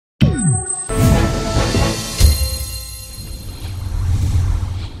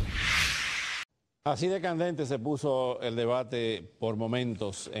Así de candente se puso el debate por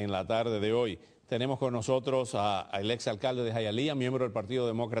momentos en la tarde de hoy. Tenemos con nosotros al exalcalde de Hialeah, miembro del Partido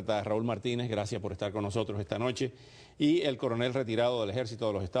Demócrata, Raúl Martínez, gracias por estar con nosotros esta noche, y el coronel retirado del Ejército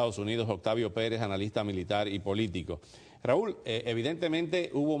de los Estados Unidos, Octavio Pérez, analista militar y político. Raúl,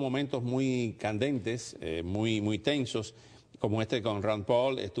 evidentemente hubo momentos muy candentes, muy tensos, como este con Rand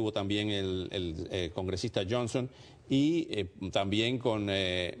Paul, estuvo también el congresista Johnson y también con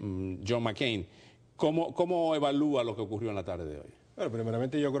John McCain. ¿Cómo evalúa lo que ocurrió en la tarde de hoy? Bueno,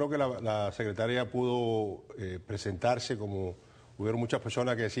 primeramente yo creo que la secretaria pudo presentarse, como hubieron muchas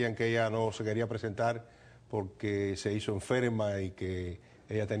personas que decían que ella no se quería presentar porque se hizo enferma y que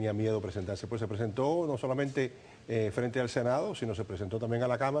ella tenía miedo de presentarse. Pues se presentó no solamente frente al Senado, sino se presentó también a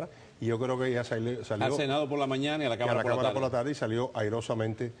la Cámara, y yo creo que ella salió al Senado por la mañana y a la Cámara, por la tarde y salió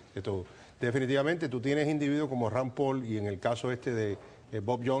airosamente de todo. Definitivamente tú tienes individuos como Rand Paul y en el caso este de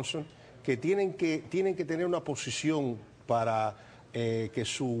Bob Johnson, que tienen que tener una posición para que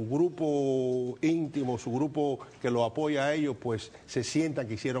su grupo íntimo, su grupo que los apoya a ellos, pues se sientan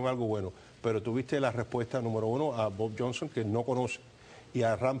que hicieron algo bueno. Pero tuviste la respuesta número uno a Bob Johnson, que no conoce, y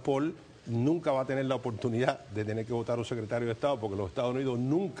a Rand Paul nunca va a tener la oportunidad de tener que votar un secretario de Estado, porque los Estados Unidos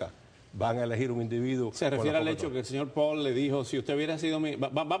nunca van a elegir un individuo. Se refiere al hecho que el señor Paul le dijo, si usted hubiera sido mi...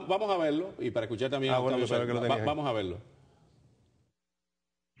 vamos a verlo, y para escuchar también a Octavio, vamos a verlo.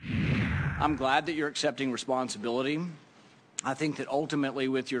 I'm glad that you're accepting responsibility. I think that ultimately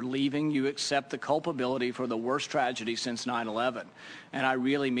with your leaving, you accept the culpability for the worst tragedy since 9/11. And I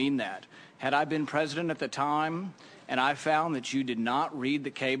really mean that. Had I been president at the time and I found that you did not read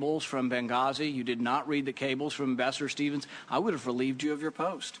the cables from Bengazi, you did not read the cables from Ambassador Stevens, I would have relieved you of your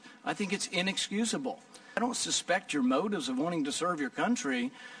post. I think it's inexcusable. I don't suspect your motives of wanting to serve your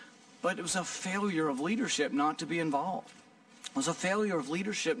country, but it was a failure of leadership not to be involved. It was a failure of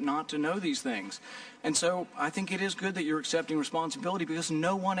leadership not to know these things. And so I think it is good that you're accepting responsibility because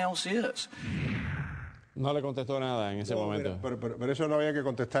no one else is. No le contestó nada en ese momento. Pero eso no había que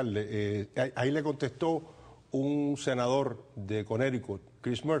contestarle. Ahí le contestó un senador de Connecticut,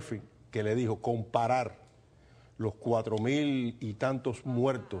 Chris Murphy, que le dijo comparar los 4,000 y tantos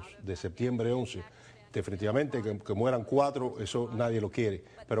muertos de septiembre 11. Definitivamente que mueran 4, eso nadie lo quiere,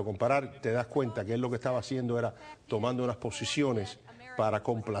 pero comparar, te das cuenta que él lo que estaba haciendo era tomando unas posiciones para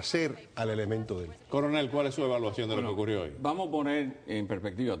complacer al elemento de él. Coronel, ¿cuál es su evaluación de lo que ocurrió hoy? Vamos a poner en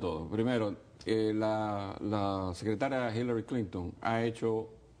perspectiva todo. Primero, la secretaria Hillary Clinton ha hecho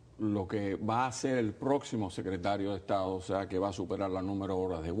lo que va a ser el próximo secretario de Estado, o sea, que va a superar la número de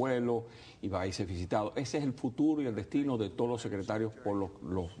horas de vuelo y va a irse visitado. Ese es el futuro y el destino de todos los secretarios por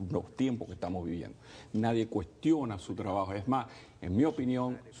los tiempos que estamos viviendo. Nadie cuestiona su trabajo. Es más, en mi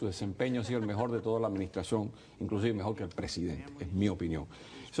opinión, su desempeño ha sido el mejor de toda la administración, inclusive mejor que el presidente, es mi opinión.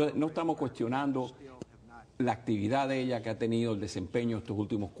 Entonces, no estamos cuestionando la actividad de ella que ha tenido, el desempeño estos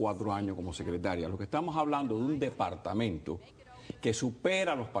últimos 4 años como secretaria. Lo que estamos hablando de un departamento que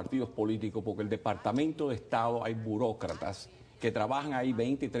supera a los partidos políticos, porque el Departamento de Estado hay burócratas que trabajan ahí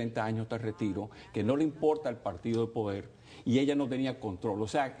 20 y 30 años hasta el retiro, que no le importa el partido de poder, y ella no tenía control. O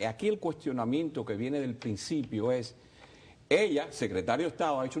sea, aquí el cuestionamiento que viene del principio es, ella, secretario de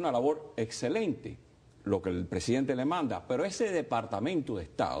Estado, ha hecho una labor excelente, lo que el presidente le manda, pero ese Departamento de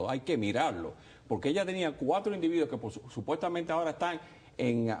Estado hay que mirarlo, porque ella tenía 4 individuos que supuestamente ahora están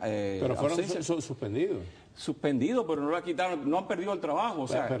en pero fueron suspendidos. Suspendidos, pero no la quitaron, no han perdido el trabajo. O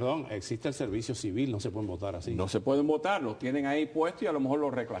sea, perdón, existe el servicio civil, no se pueden votar así. No se pueden votar, los tienen ahí puestos y a lo mejor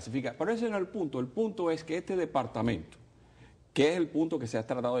los reclasifican. Pero ese no es el punto es que este departamento, que es el punto que se ha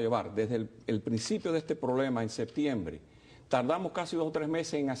tratado de llevar desde el principio de este problema en septiembre, tardamos casi 2 o 3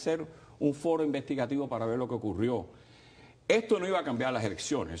 meses en hacer un foro investigativo para ver lo que ocurrió. Esto no iba a cambiar las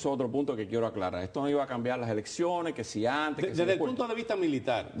elecciones, eso es otro punto que quiero aclarar. Esto no iba a cambiar las elecciones, que si antes, que si desde el punto de vista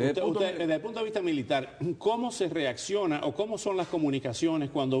militar, desde el punto de vista militar, ¿cómo se reacciona o cómo son las comunicaciones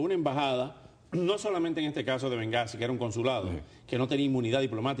cuando una embajada, no solamente en este caso de Bengazi, que era un consulado, que no tenía inmunidad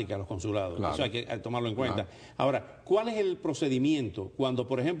diplomática a los consulados, claro, eso hay que tomarlo en cuenta. Claro. Ahora, ¿cuál es el procedimiento cuando,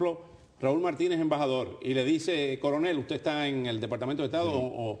 por ejemplo, Raúl Martínez es embajador y le dice, coronel, usted está en el Departamento de Estado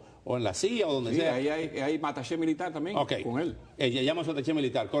o en la CIA o donde sea? Ahí hay mataché militar también con él. Ella llama a su mataché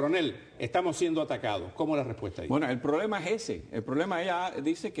militar. Coronel, estamos siendo atacados. ¿Cómo es la respuesta ahí? Bueno, el problema es ese. El problema, ella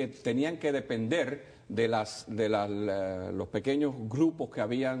dice que tenían que depender de los pequeños grupos que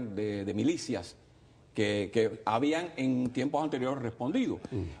habían de milicias que habían en tiempos anteriores respondido.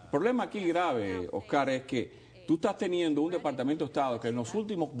 El problema aquí grave, Oscar, es que tú estás teniendo un Departamento de Estado que en los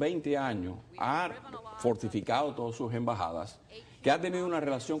últimos 20 años ha fortificado todas sus embajadas, que ha tenido una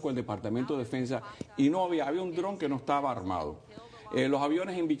relación con el Departamento de Defensa y había un dron que no estaba armado. Los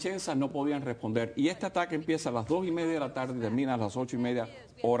aviones en Vicenza no podían responder. Y este ataque empieza a las 2:30 de la tarde y termina a las 8:30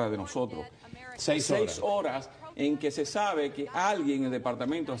 hora de nosotros. 6 horas en que se sabe que alguien en el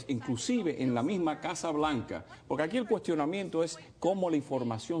departamento, inclusive en la misma Casa Blanca, porque aquí el cuestionamiento es cómo la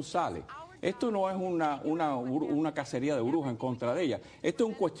información sale. Esto no es una cacería de brujas en contra de ella. Esto es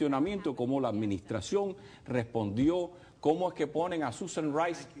un cuestionamiento cómo la administración respondió, cómo es que ponen a Susan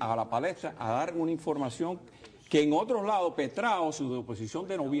Rice a la palestra a dar una información que en otros lados, Petrao, su deposición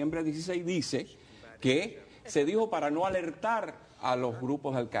de noviembre 16, dice que se dijo para no alertar a los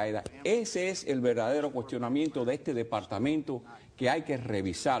grupos de Al-Qaeda. Ese es el verdadero cuestionamiento de este departamento que hay que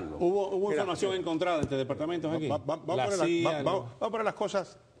revisarlo. ¿Hubo información encontrada de este departamento aquí? Vamos a poner las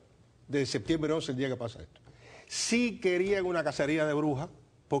cosas de septiembre 11, el día que pasa esto. Sí querían una cacería de brujas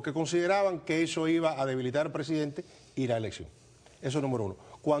porque consideraban que eso iba a debilitar al presidente y la elección. Eso es número uno.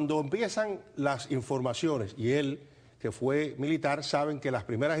 Cuando empiezan las informaciones, y él, que fue militar, saben que las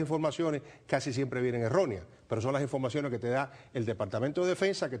primeras informaciones casi siempre vienen erróneas, pero son las informaciones que te da el Departamento de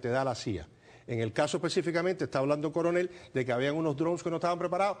Defensa, que te da la CIA. En el caso específicamente, está hablando el coronel de que habían unos drones que no estaban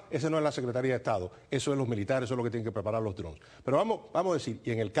preparados. Ese no es la Secretaría de Estado, eso es los militares, eso es lo que tienen que preparar los drones. Pero vamos a decir,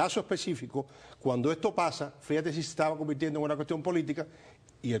 y en el caso específico, cuando esto pasa, fíjate si se estaba convirtiendo en una cuestión política,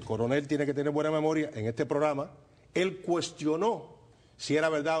 y el coronel tiene que tener buena memoria en este programa, él cuestionó si era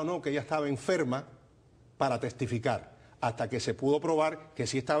verdad o no que ella estaba enferma para testificar, hasta que se pudo probar que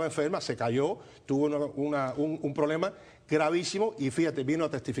sí estaba enferma, se cayó, tuvo un problema gravísimo y fíjate, vino a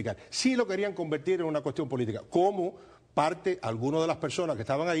testificar. Sí lo querían convertir en una cuestión política, como parte, algunas de las personas que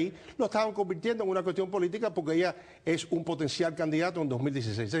estaban ahí, lo estaban convirtiendo en una cuestión política porque ella es un potencial candidato en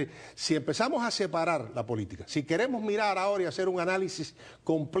 2016. Si empezamos a separar la política, si queremos mirar ahora y hacer un análisis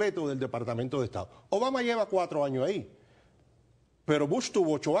completo del Departamento de Estado, Obama lleva 4 años ahí, pero Bush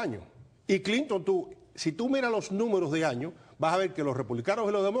tuvo 8 años y Clinton tuvo... Si tú miras los números de años, vas a ver que los republicanos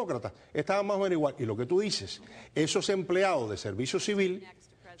y los demócratas estaban más o menos igual. Y lo que tú dices, esos empleados de servicio civil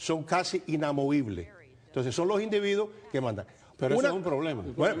son casi inamovibles. Entonces son los individuos que mandan. Pero eso es un problema.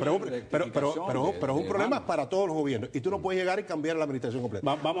 Bueno, pero es un problema para todos los gobiernos. Y tú no puedes llegar y cambiar la administración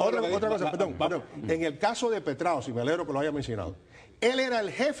completa. Otra cosa, perdón. En el caso de Petrao, si me alegro que lo haya mencionado, él era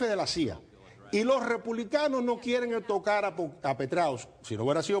el jefe de la CIA. Y los republicanos no quieren tocar a Petrao, si no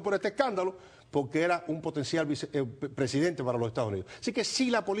hubiera sido por este escándalo, porque era un potencial presidente para los Estados Unidos. Así que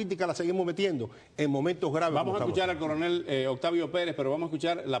sí, la política la seguimos metiendo en momentos graves. Vamos a escuchar al coronel Octavio Pérez, pero vamos a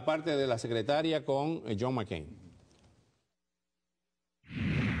escuchar la parte de la secretaria con John McCain.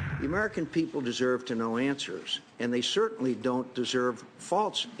 The American people deserve to know answers, and they certainly don't deserve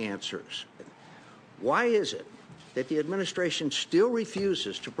false answers. Why is it that the administration still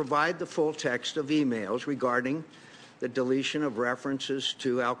refuses to provide the full text of emails regarding the deletion of references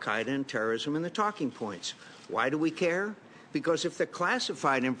to Al-Qaeda and terrorism in the talking points? Why do we care? Because if the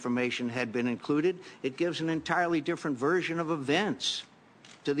classified information had been included, it gives an entirely different version of events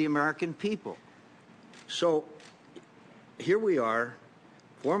to the American people. So here we are,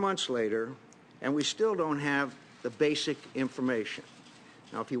 4 months later, and we still don't have the basic information.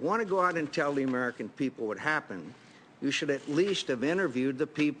 Now, if you want to go out and tell the American people what happened, you should at least have interviewed the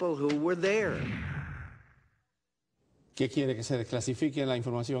people who were there. ¿Qué quiere? ¿Que se desclasifique la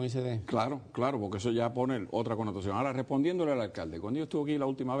información y se dé? Claro, porque eso ya pone otra connotación. Ahora, respondiéndole al alcalde, cuando yo estuve aquí la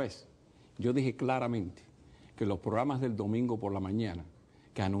última vez, yo dije claramente que los programas del domingo por la mañana,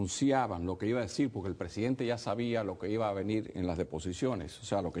 que anunciaban lo que iba a decir, porque el presidente ya sabía lo que iba a venir en las deposiciones, o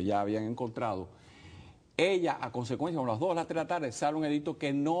sea, lo que ya habían encontrado, ella, a consecuencia, a las 2 a las 3 de la tarde, sale un edicto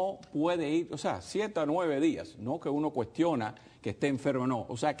que no puede ir, o sea, 7 a 9 días, no que uno cuestiona que esté enfermo o no,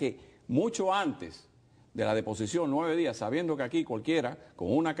 o sea que mucho antes de la deposición, 9 días, sabiendo que aquí cualquiera,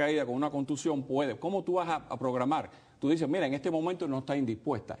 con una caída, con una contusión, puede. ¿Cómo tú vas a programar? Tú dices, mira, en este momento no está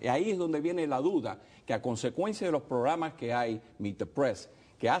indispuesta. Y ahí es donde viene la duda, que a consecuencia de los programas que hay, Meet the Press,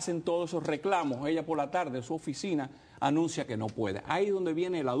 que hacen todos esos reclamos, ella por la tarde en su oficina anuncia que no puede. Ahí es donde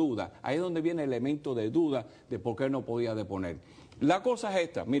viene la duda, ahí es donde viene el elemento de duda de por qué no podía deponer. La cosa es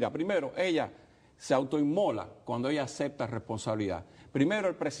esta, mira, primero, ella se autoinmola cuando ella acepta responsabilidad. Primero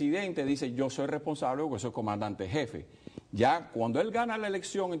el presidente dice, yo soy responsable porque soy comandante jefe. Ya cuando él gana la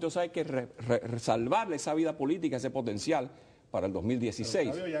elección, entonces hay que salvarle esa vida política, ese potencial para el 2016.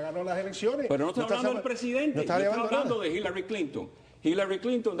 Pero, ya ganó las elecciones. Pero no estoy hablando del presidente, yo estoy hablando de Hillary Clinton. Hillary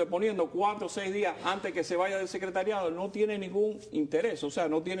Clinton, deponiendo 4 o 6 días antes que se vaya del secretariado, no tiene ningún interés, o sea,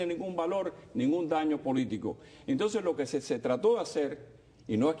 no tiene ningún valor, ningún daño político. Entonces lo que se trató de hacer,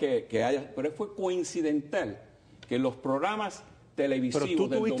 y no es que haya, pero fue coincidental que los programas televisivos Pero tú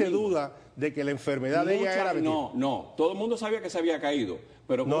tuviste duda de que la enfermedad de ella era... No, todo el mundo sabía que se había caído.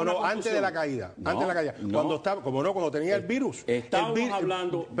 Pero antes de la caída. Antes de la caída. Cuando estaba, cuando tenía el virus. Estábamos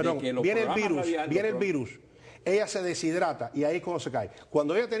hablando de que los viene el virus. Ella se deshidrata y ahí es cuando se cae.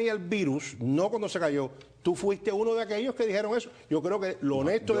 Cuando ella tenía el virus, no cuando se cayó, tú fuiste uno de aquellos que dijeron eso. Yo creo que lo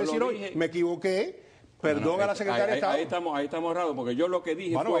honesto es decir hoy, me equivoqué, perdón a la secretaria de Estado. Ahí estamos errados, porque yo lo que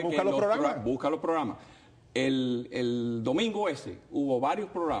dije fue que busca los programas. El domingo hubo varios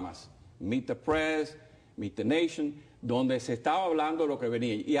programas, Meet the Press, Meet the Nation, donde se estaba hablando de lo que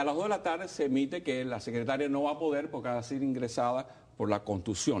venía. Y a las 2 de la tarde se emite que la secretaria no va a poder porque va a ser ingresada por la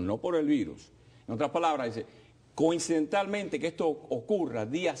contusión, no por el virus. En otras palabras, dice, coincidentalmente que esto ocurra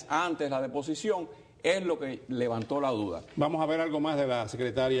días antes de la deposición es lo que levantó la duda. Vamos a ver algo más de la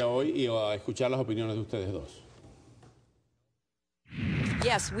secretaria hoy y a escuchar las opiniones de ustedes dos.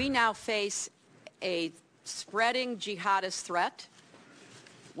 Yes, we now face a spreading jihadist threat.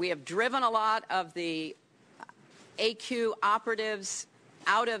 We have driven a lot of the AQ operatives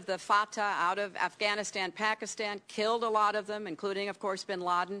out of the Fatah, out of Afghanistan, Pakistan, killed a lot of them, including, of course, bin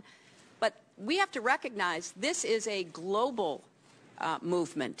Laden. But we have to recognize this is a global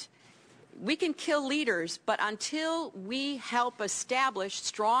movement. We can kill leaders, but until we help establish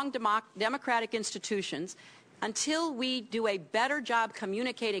strong democratic institutions, until we do a better job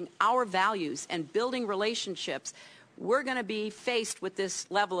communicating our values and building relationships, we're going to be faced with this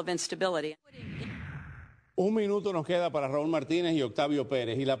level of instability. Un minuto nos queda para Raúl Martínez y Octavio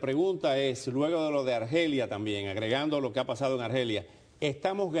Pérez. Y la pregunta es, luego de lo de Argelia también, agregando lo que ha pasado en Argelia,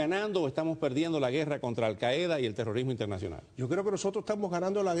 ¿estamos ganando o estamos perdiendo la guerra contra Al-Qaeda y el terrorismo internacional? Yo creo que nosotros estamos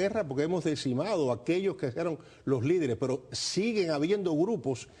ganando la guerra porque hemos decimado a aquellos que eran los líderes, pero siguen habiendo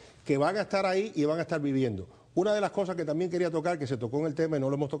grupos que van a estar ahí y van a estar viviendo. Una de las cosas que también quería tocar, que se tocó en el tema y no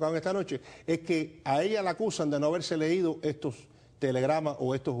lo hemos tocado en esta noche, es que a ella la acusan de no haberse leído estos telegramas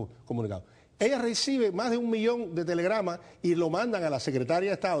o estos comunicados. Ella recibe más de 1 millón de telegramas y lo mandan a la secretaria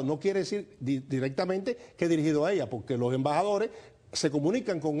de Estado. No quiere decir directamente que es dirigido a ella, porque los embajadores se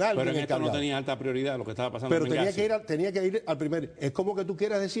comunican con alguien. Pero en esto no tenía alta prioridad lo que estaba pasando. Pero tenía que ir al primer. Es como que tú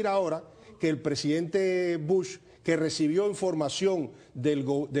quieras decir ahora que el presidente Bush, que recibió información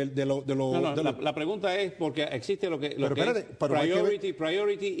la pregunta es porque existe lo que es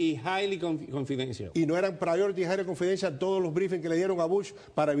priority y highly confidential. Y no eran priority y highly confidential todos los briefings que le dieron a Bush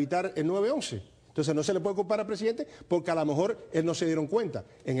para evitar el 9/11. Entonces no se le puede culpar al presidente porque a lo mejor él no se dieron cuenta.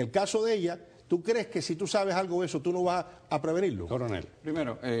 En el caso de ella, ¿tú crees que si tú sabes algo de eso, tú no vas a prevenirlo? Coronel.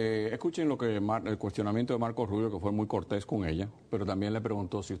 Primero, escuchen lo que el cuestionamiento de Marco Rubio, que fue muy cortés con ella, pero también le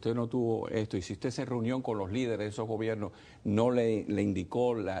preguntó si usted no tuvo esto y si usted se reunió con los líderes de esos gobiernos, no le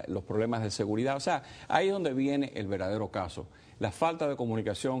indicó los problemas de seguridad. O sea, ahí es donde viene el verdadero caso. La falta de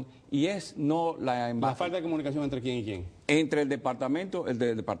comunicación y es no la... ¿La falta de comunicación entre quién y quién? Entre el Departamento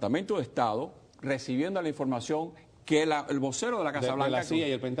de Estado, recibiendo la información que el vocero de la Casa Blanca... ¿De la CIA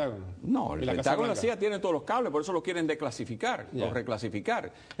y el Pentágono? No, el Pentágono y la CIA tienen todos los cables, por eso lo quieren declasificar, o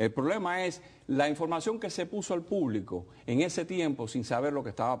reclasificar. El problema es la información que se puso al público en ese tiempo sin saber lo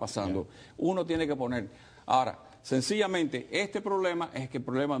que estaba pasando. Uno tiene que poner... Ahora, sencillamente, este problema es que el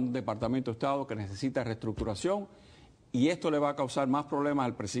problema de un Departamento de Estado que necesita reestructuración y esto le va a causar más problemas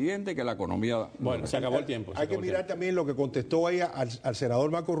al presidente que la economía. Bueno, se acabó el tiempo. Hay que mirar también lo que contestó ella al senador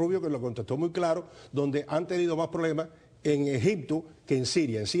Marco Rubio, que lo contestó muy claro, donde han tenido más problemas en Egipto que en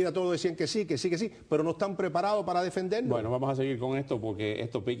Siria. En Siria todos decían que sí, pero no están preparados para defendernos. Bueno, vamos a seguir con esto porque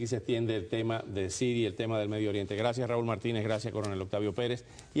esto pique y se extiende el tema de Siria y el tema del Medio Oriente. Gracias, Raúl Martínez, gracias, Coronel Octavio Pérez.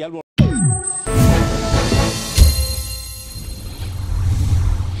 Y al